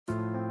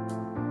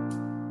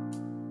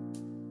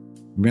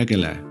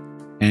regular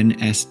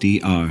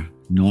NSDR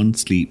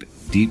non-sleep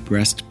deep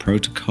rest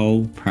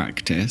protocol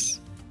practice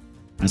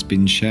has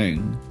been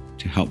shown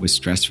to help with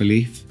stress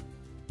relief,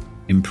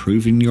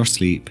 improving your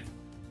sleep,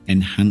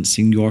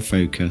 enhancing your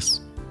focus,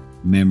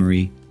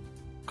 memory,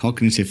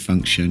 cognitive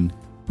function,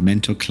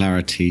 mental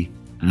clarity,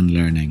 and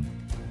learning.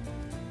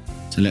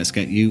 So let's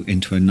get you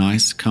into a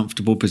nice,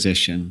 comfortable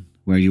position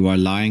where you are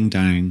lying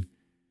down.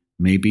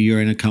 Maybe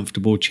you're in a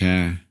comfortable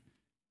chair.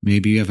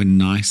 Maybe you have a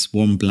nice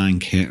warm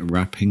blanket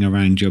wrapping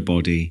around your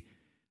body,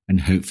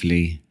 and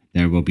hopefully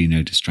there will be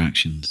no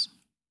distractions.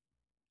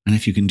 And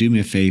if you can do me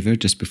a favor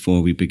just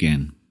before we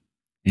begin,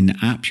 in the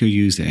app you're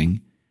using,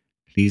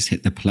 please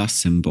hit the plus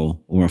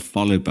symbol or a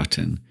follow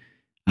button,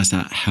 as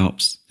that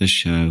helps the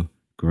show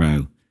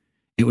grow.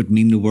 It would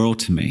mean the world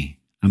to me,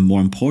 and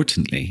more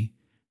importantly,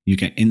 you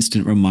get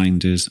instant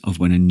reminders of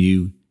when a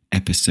new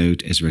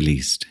episode is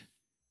released.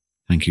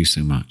 Thank you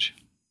so much.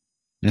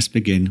 Let's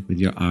begin with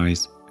your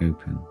eyes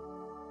open.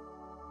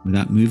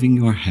 Without moving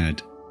your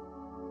head,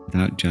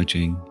 without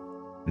judging,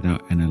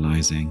 without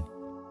analyzing,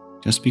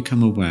 just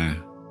become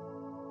aware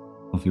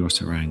of your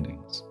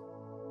surroundings.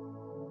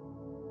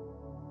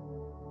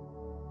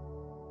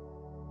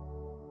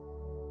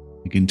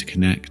 Begin to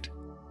connect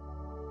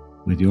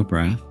with your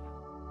breath.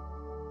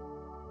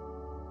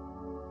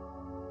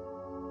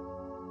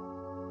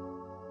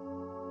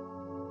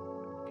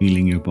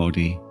 Feeling your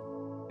body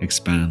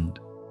expand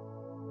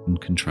and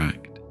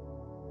contract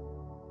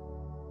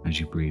as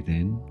you breathe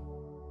in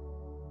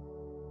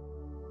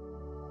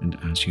and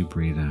as you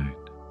breathe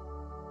out.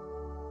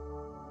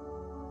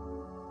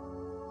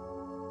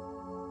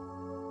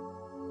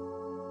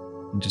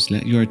 And just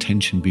let your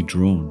attention be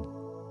drawn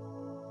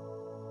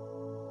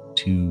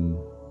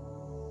to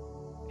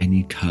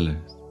any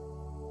colors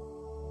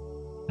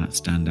that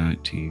stand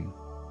out to you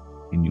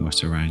in your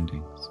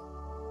surroundings.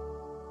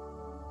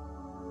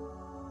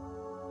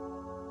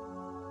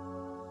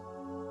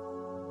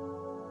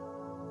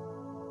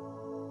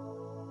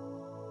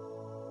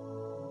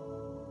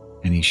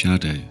 Any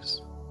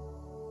shadows.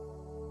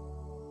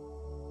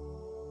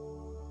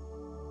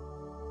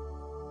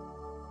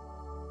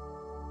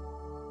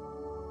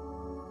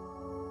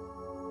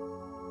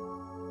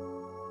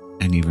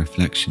 Any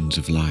reflections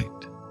of light.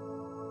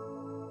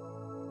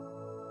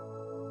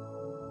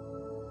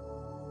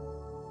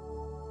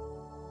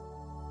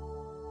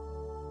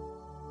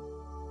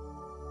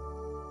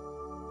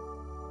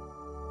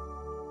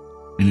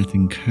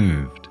 Anything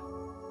curved.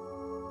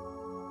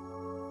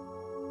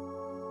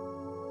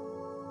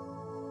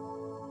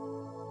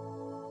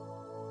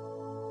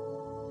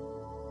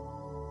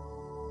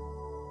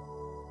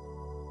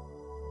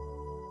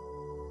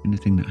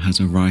 Anything that has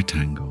a right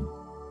angle.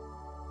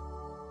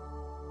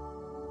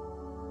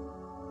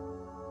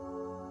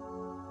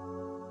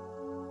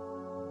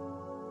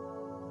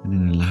 And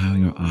then allow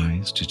your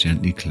eyes to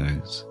gently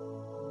close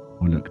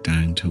or look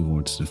down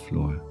towards the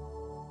floor,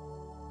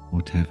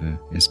 whatever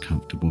is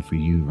comfortable for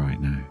you right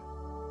now.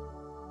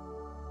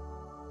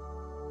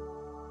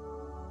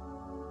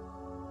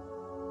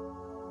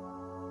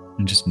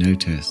 And just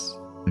notice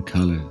the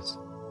colors,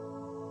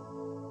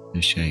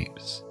 the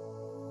shapes,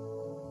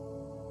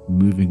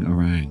 moving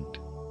around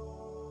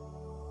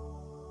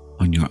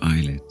on your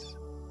eyelids.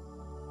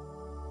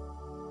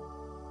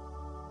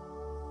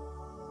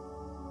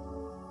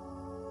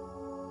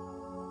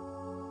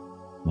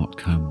 What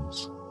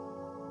comes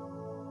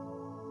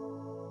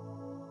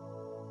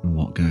and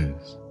what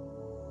goes.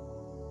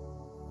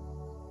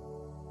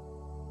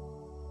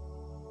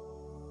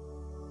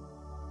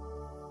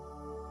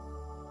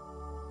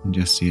 And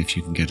just see if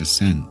you can get a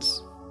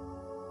sense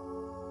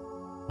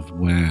of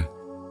where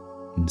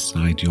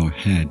inside your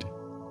head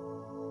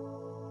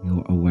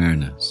your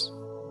awareness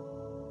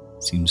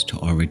seems to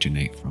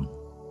originate from.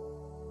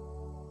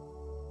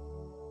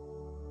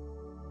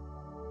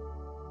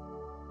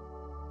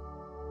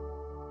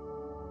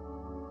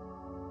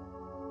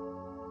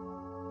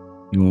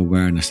 Your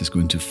awareness is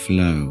going to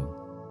flow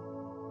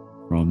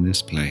from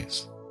this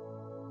place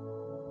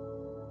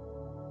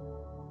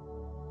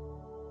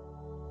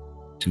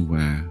to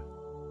where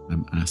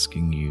I'm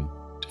asking you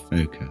to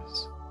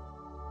focus.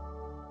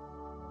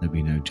 There'll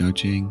be no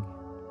judging,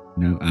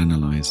 no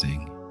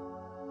analyzing,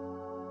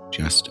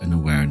 just an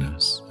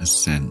awareness, a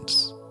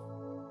sense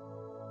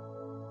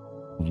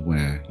of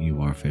where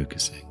you are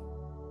focusing.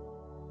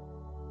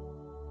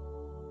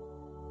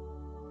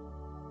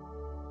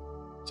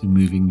 So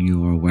moving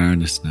your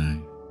awareness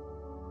now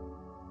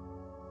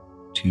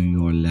to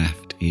your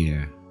left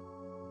ear.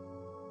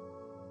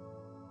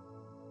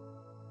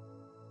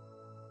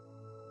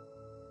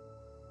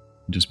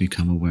 And just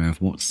become aware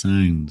of what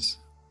sounds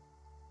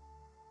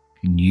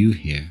can you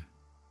hear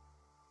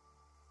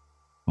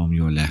from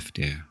your left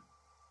ear.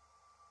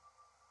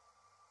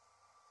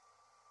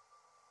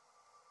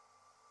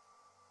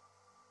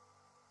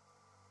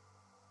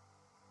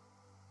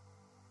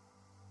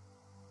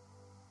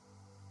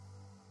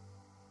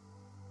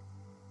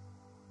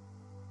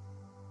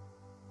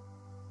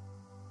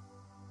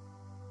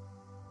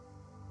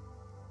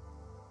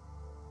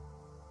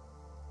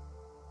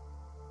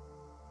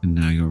 And And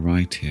now your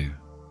right ear.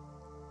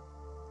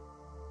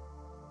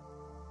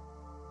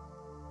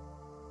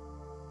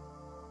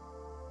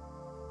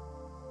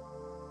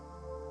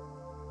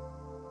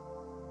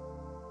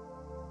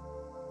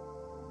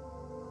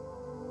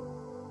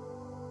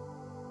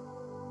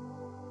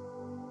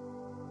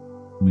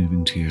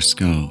 Moving to your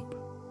scalp,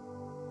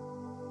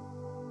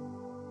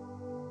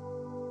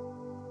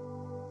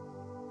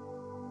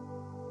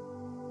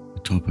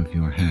 the top of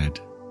your head,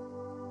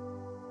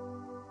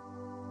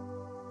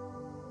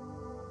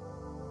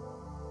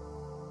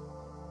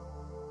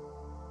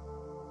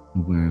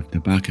 aware of the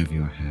back of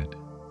your head.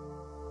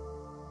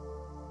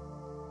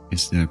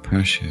 Is there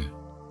pressure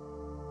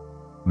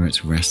where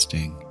it's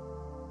resting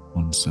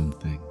on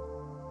something?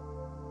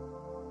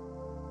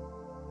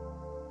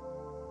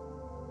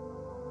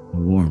 A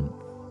warmth.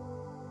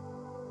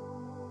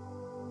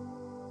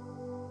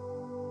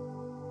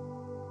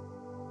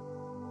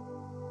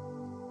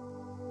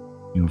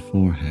 Your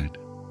forehead.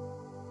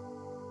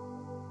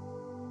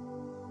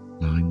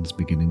 Lines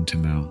beginning to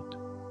melt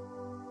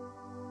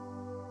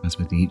as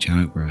with each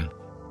out-breath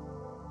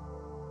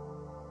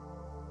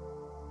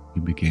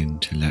you begin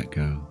to let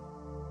go,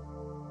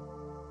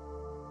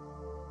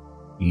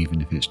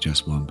 even if it's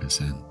just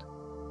 1%.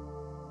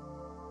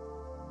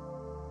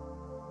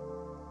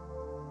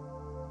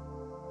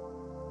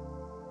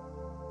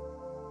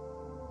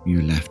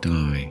 Your left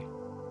eye,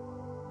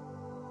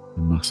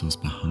 the muscles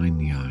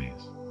behind the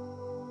eyes.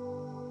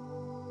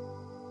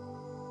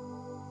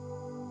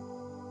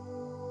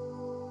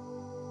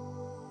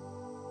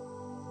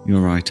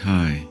 Your right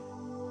eye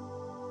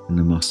and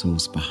the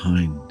muscles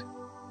behind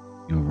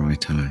your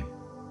right eye.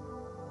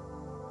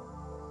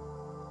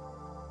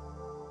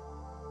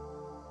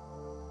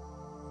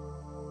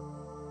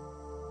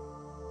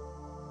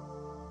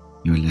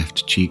 Your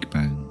left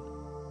cheekbone.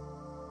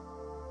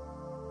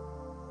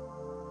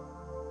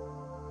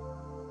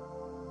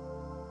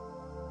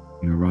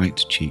 Your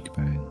right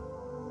cheekbone.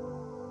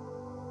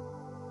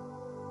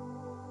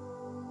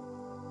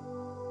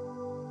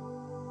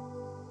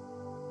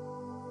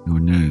 Your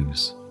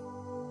nose.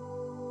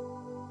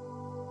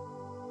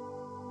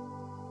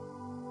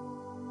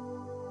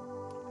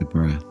 The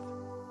breath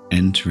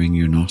entering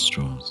your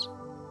nostrils.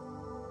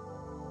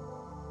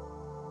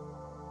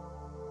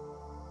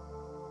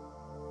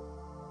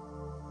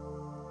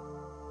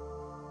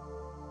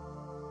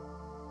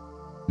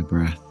 The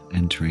breath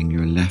entering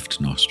your left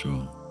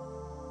nostril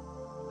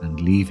and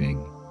leaving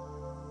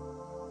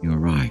your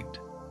right.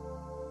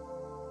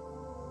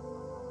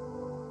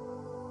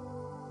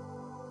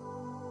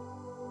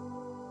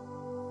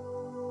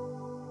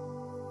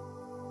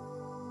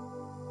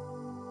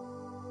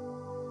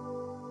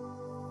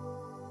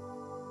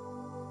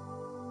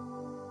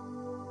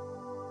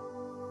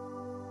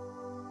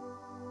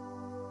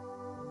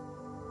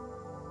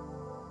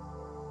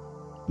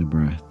 The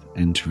breath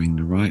entering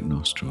the right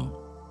nostril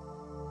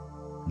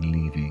and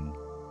leaving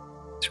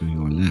through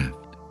your left.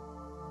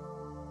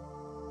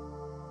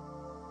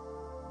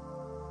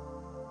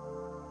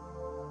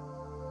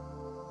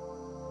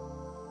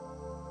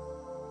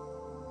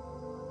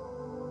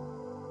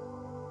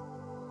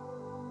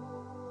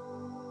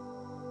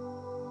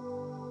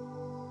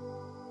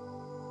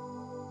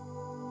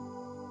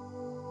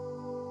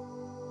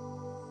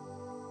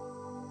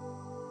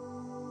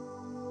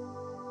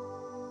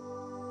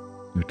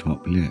 Your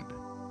top lip.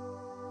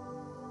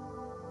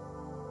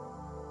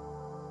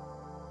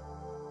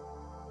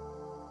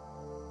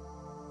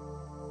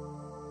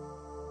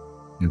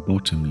 Your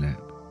bottom lip.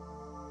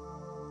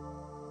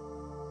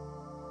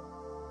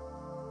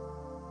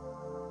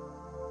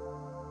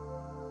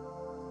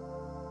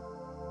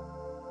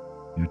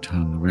 Your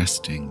tongue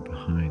resting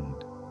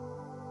behind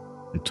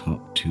the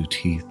top 2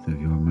 teeth of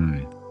your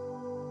mouth,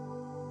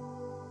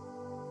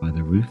 by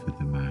the roof of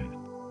the mouth.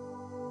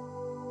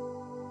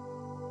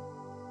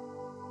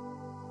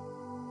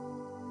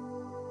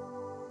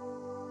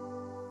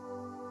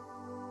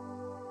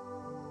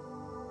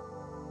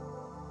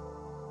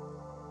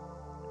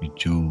 Your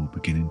jaw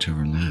beginning to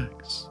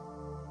relax.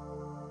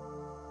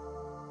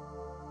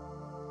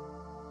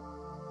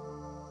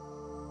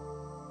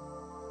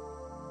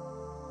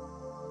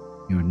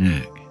 Your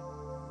neck.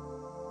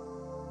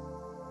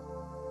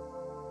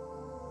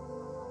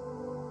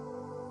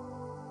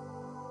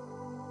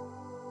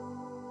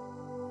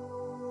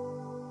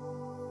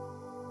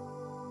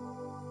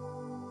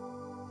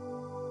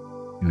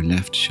 Your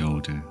left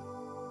shoulder.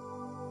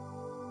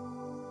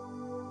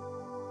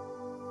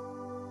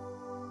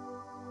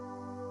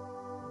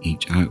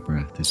 Each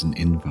out-breath is an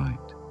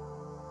invite to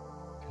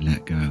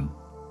let go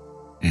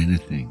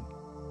anything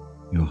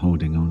you're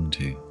holding on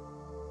to.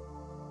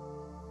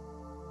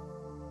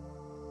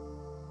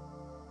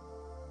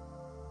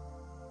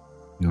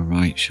 Your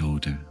right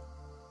shoulder.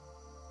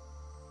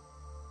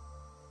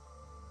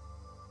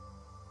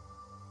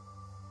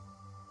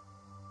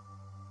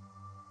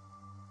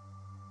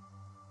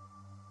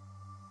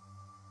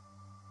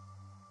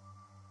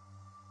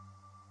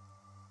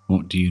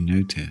 What do you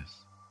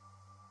notice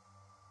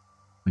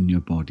when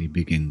your body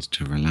begins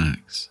to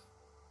relax?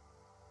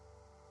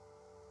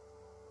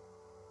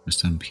 The For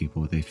some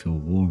people, they feel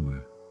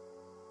warmer.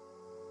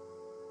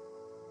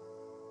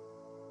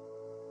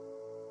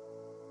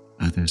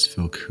 Others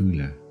feel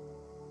cooler.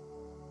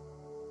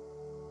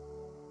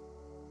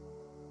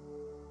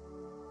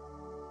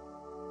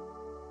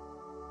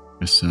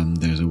 For some,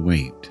 there's a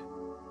weight.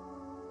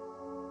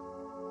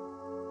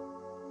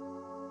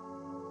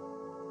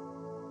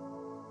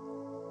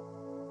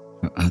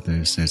 For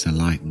others, there's a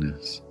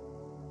lightness.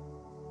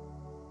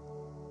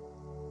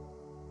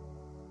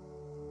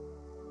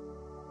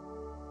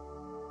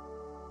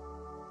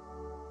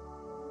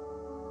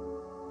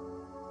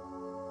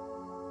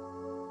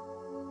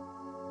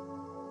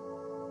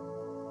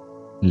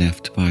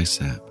 Left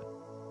bicep,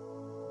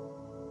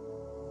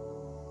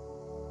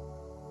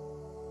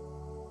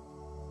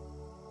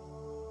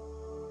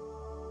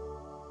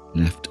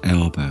 left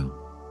elbow,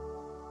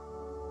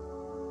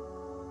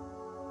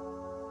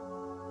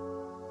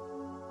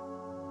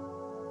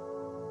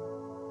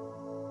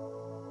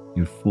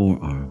 your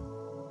forearm,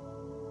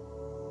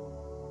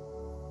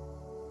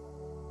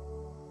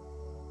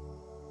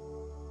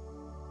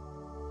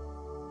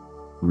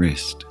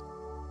 wrist,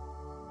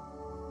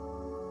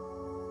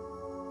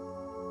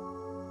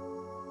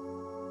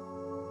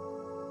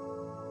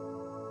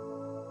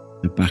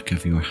 the back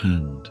of your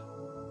hand,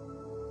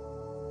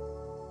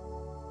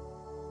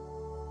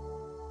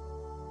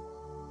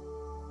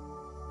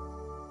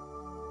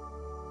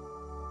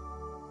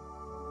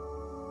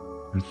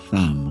 your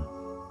thumb,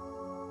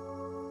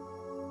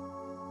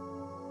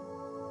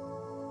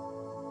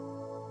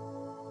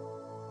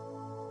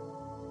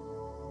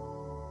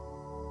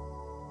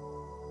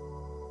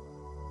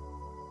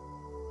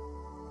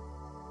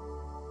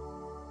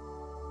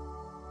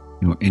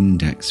 your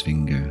index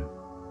finger,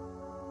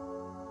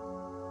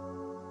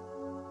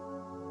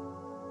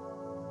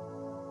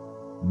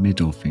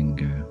 middle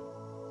finger,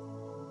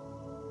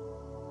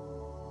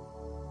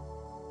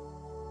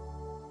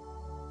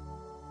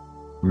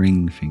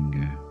 ring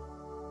finger,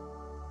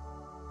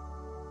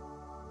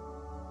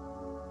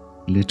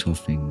 little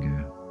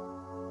finger,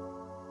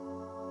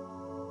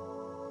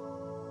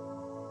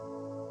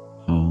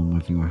 palm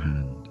of your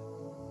hand.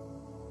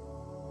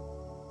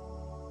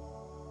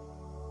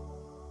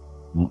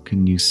 What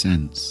can you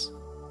sense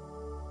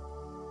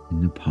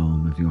in the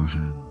palm of your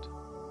hand?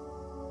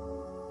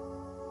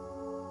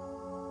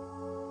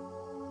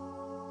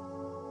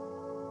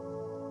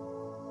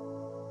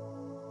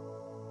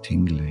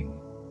 Tingling,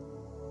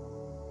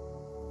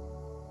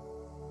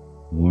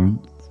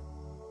 warmth,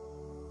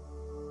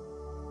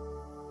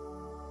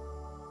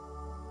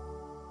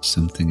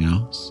 something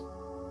else?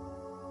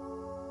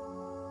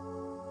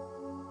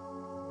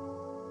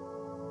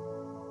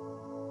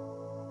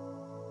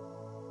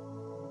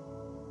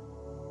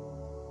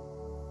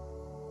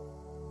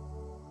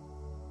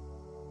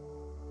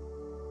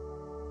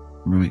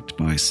 Right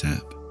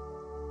bicep,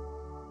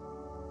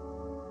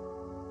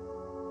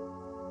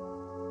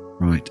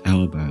 right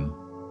elbow,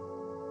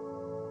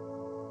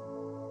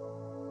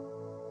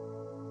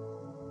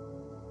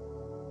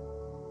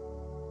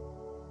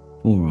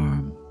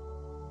 forearm,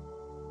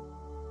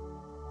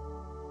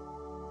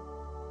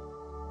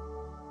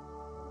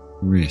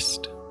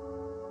 wrist,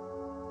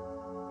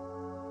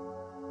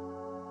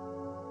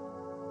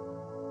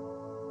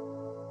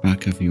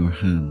 back of your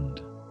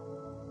hand,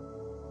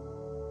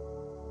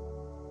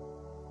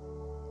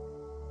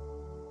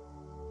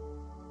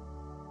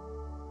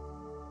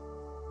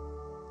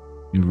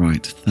 your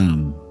right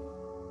thumb,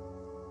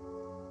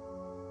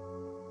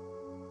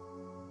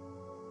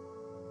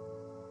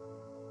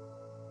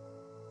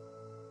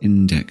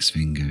 index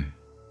finger,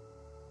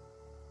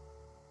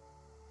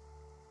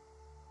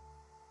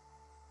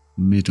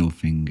 middle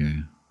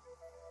finger,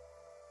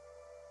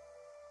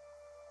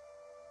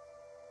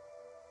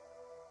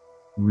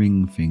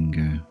 ring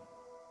finger,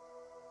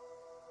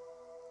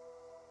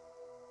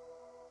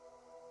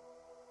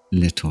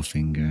 little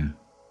finger,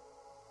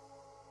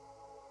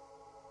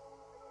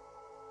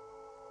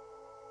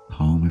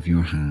 palm of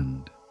your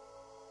hand.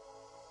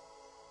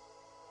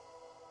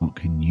 What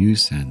can you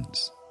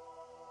sense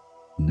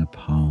in the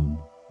palm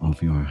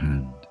of your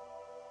hand?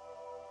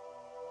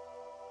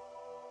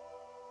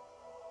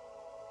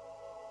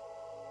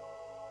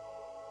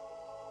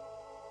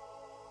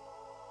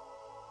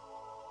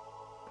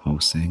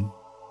 Pulsing,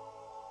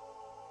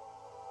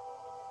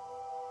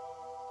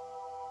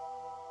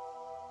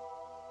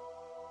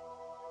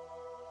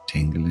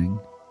 tingling,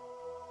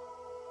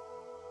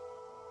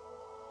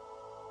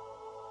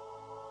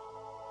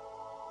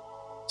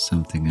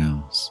 something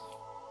else.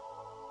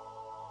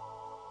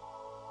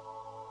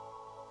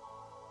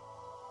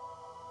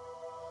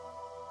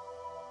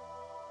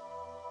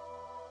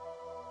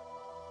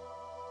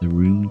 The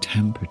room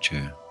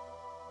temperature,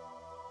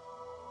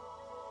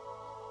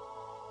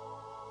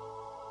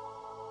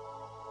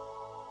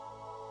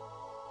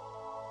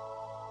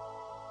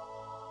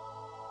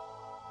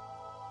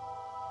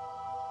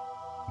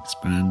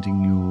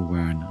 expanding your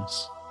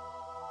awareness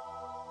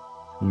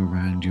to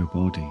around your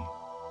body,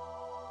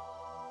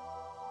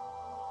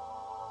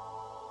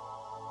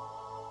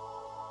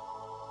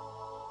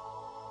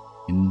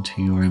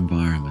 into your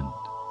environment.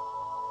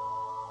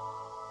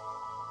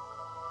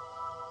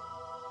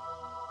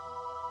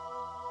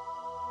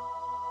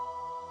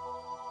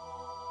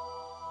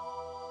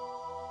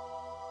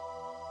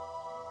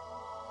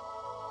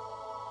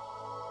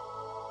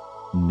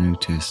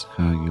 Notice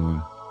how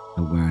your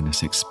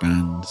awareness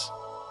expands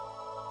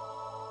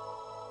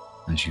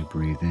as you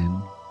breathe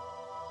in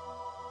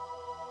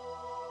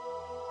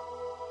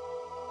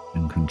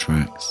and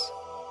contracts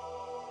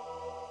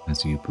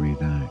as you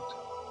breathe out.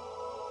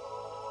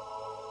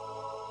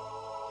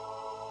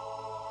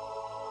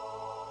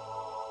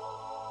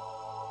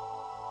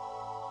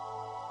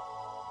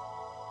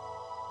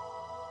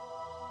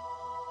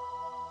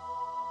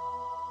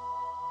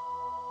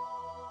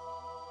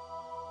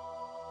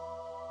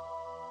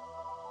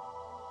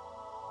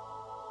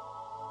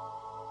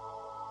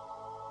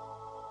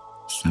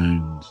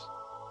 Sounds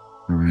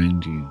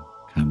around you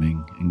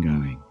coming and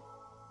going.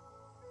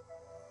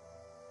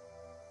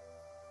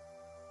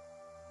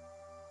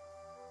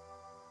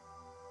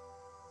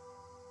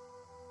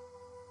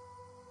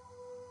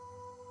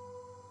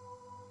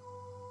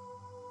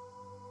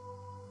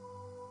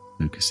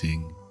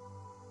 Focusing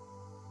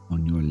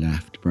on your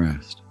left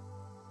breast.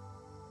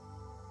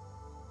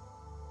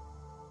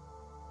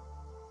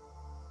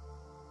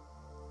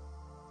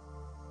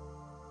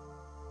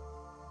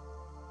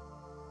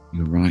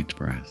 Your right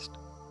breast.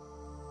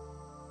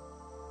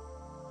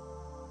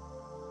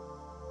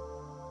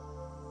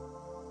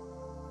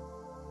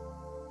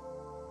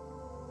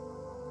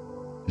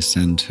 The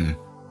center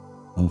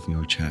of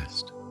your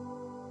chest.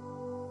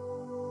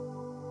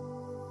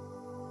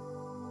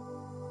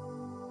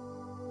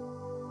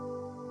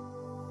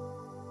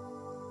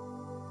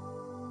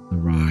 The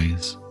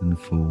rise and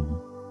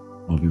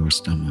fall of your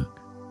stomach.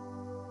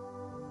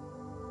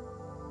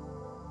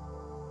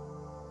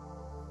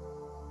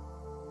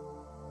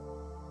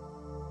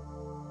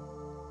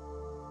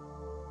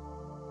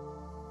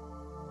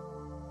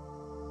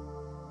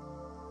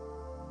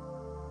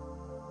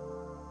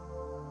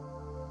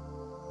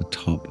 The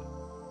top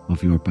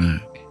of your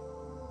back.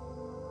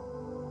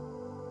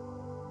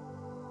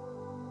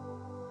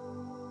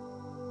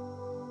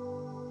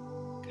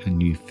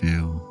 Can you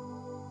feel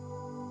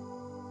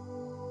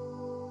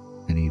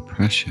any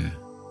pressure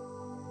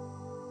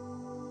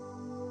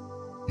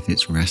if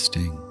it's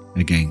resting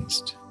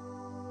against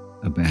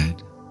a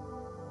bed,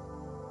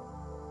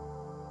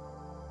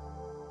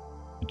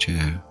 a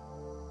chair,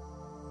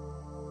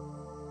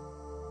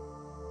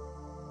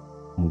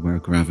 or where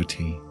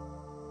gravity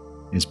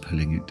is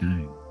pulling it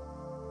down?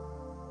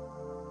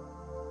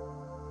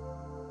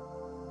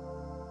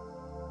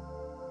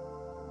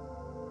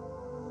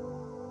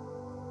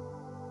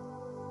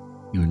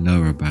 Your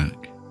lower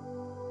back.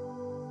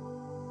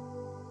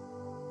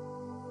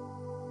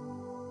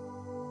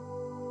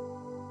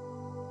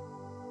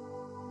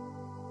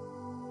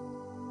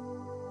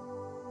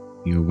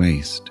 Your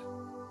waist.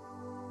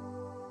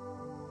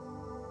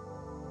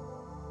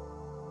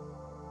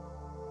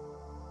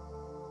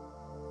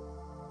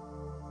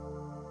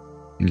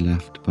 Your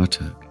left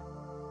buttock.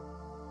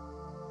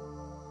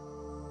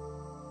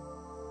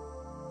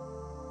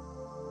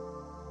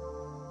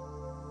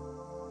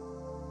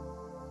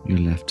 Your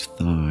left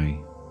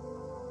thigh.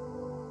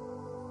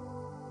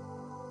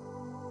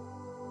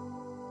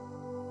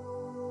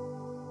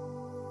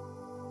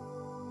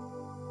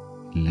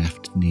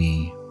 Left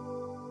knee.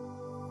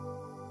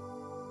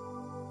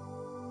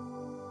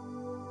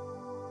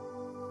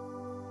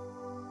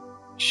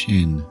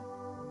 Shin.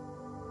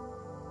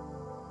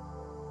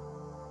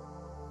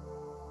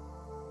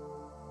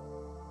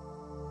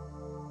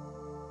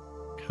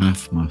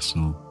 Calf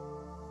muscle.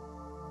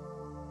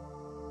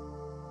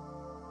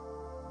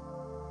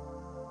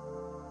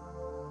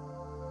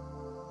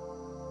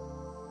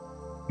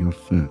 Your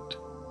foot.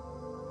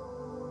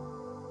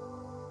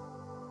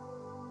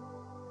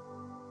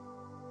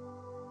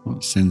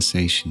 What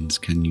sensations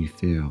can you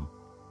feel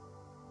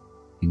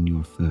in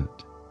your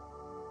foot?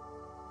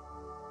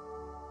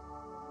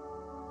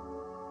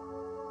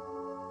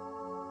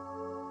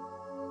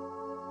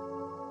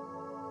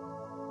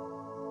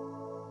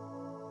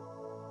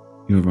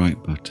 Your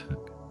right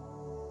buttock.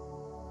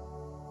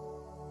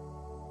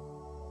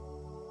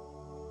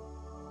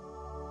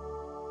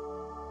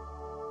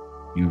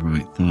 Your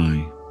right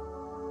thigh.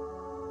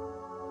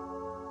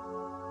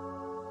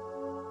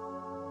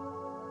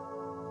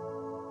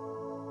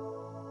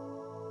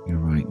 Your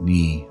right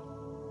knee.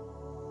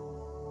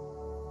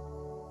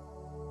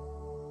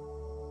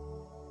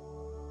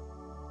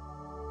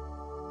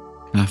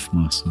 Calf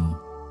muscle.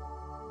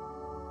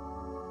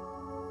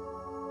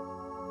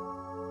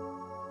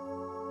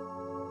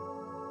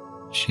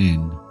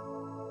 Shin.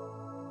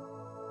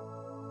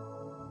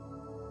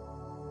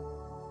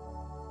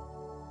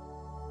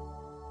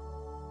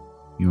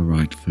 Your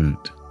right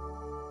foot.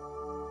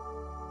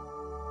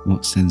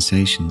 What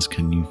sensations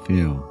can you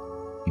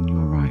feel in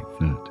your right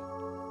foot?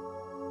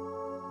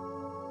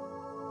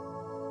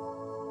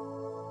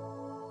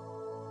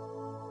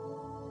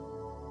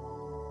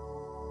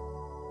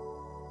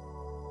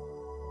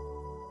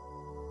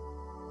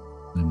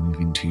 Then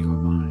moving to your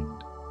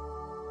mind.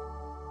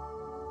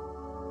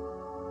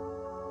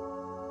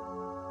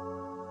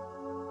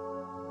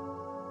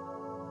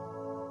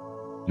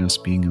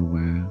 Just being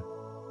aware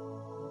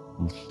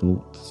of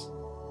thoughts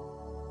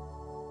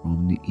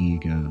from the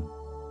ego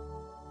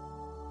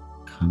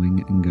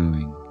coming and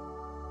going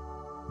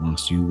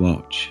whilst you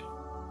watch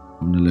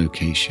from the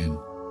location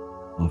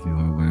of your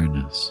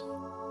awareness.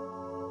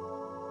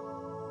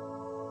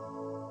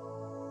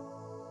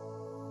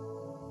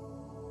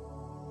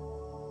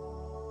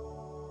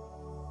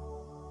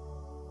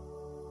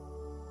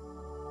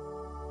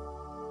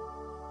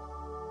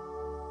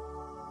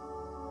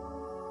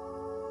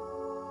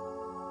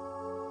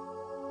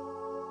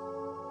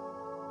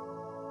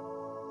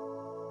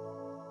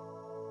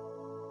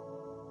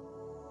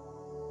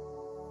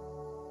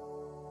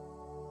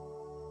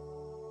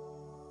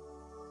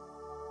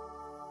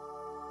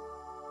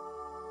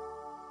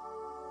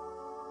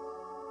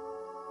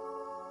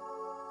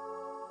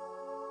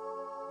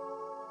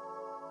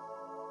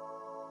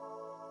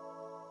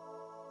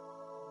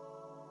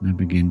 Now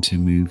begin to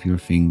move your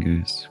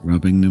fingers,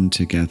 rubbing them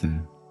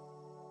together,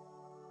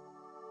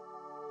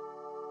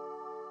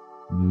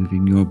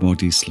 moving your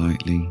body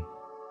slightly.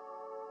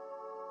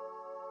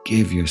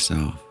 Give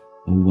yourself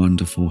a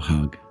wonderful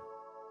hug,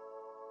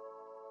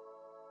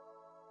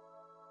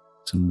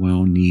 some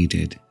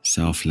well-needed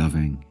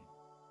self-loving.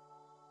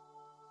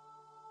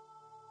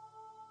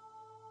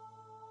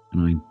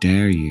 And I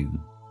dare you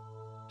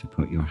to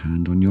put your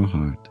hand on your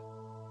heart,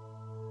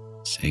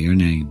 say your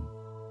name,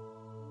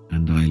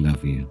 and I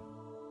love you.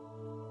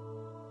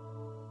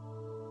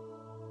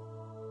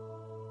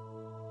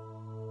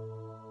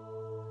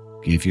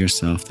 Give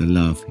yourself the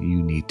love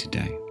you need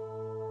today.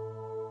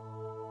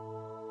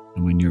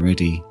 And when you're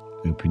ready,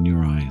 open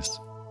your eyes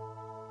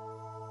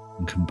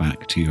and come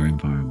back to your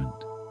environment.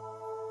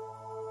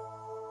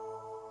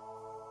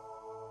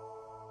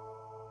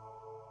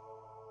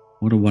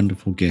 What a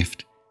wonderful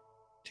gift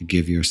to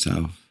give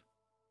yourself.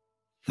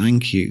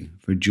 Thank you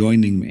for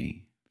joining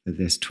me for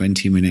this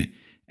 20-minute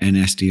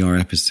NSDR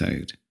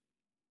episode.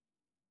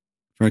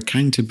 For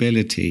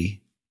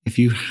accountability, if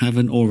you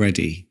haven't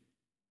already,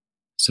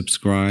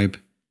 subscribe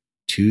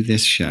to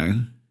this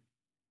show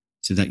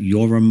so that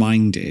you're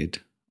reminded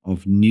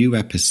of new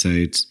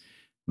episodes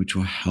which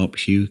will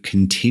help you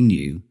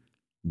continue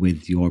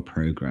with your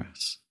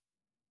progress.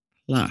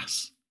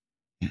 Plus,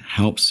 it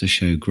helps the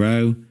show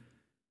grow.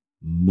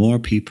 More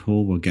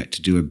people will get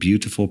to do a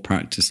beautiful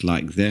practice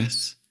like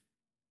this,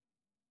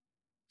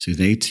 so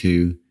they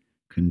too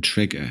can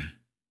trigger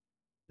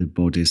the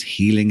body's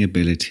healing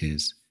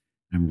abilities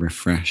and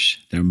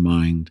refresh their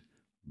mind,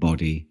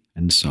 body,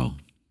 and soul.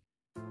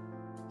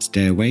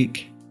 Stay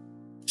awake,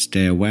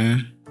 stay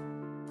aware,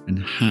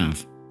 and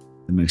have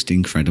the most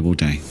incredible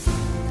day.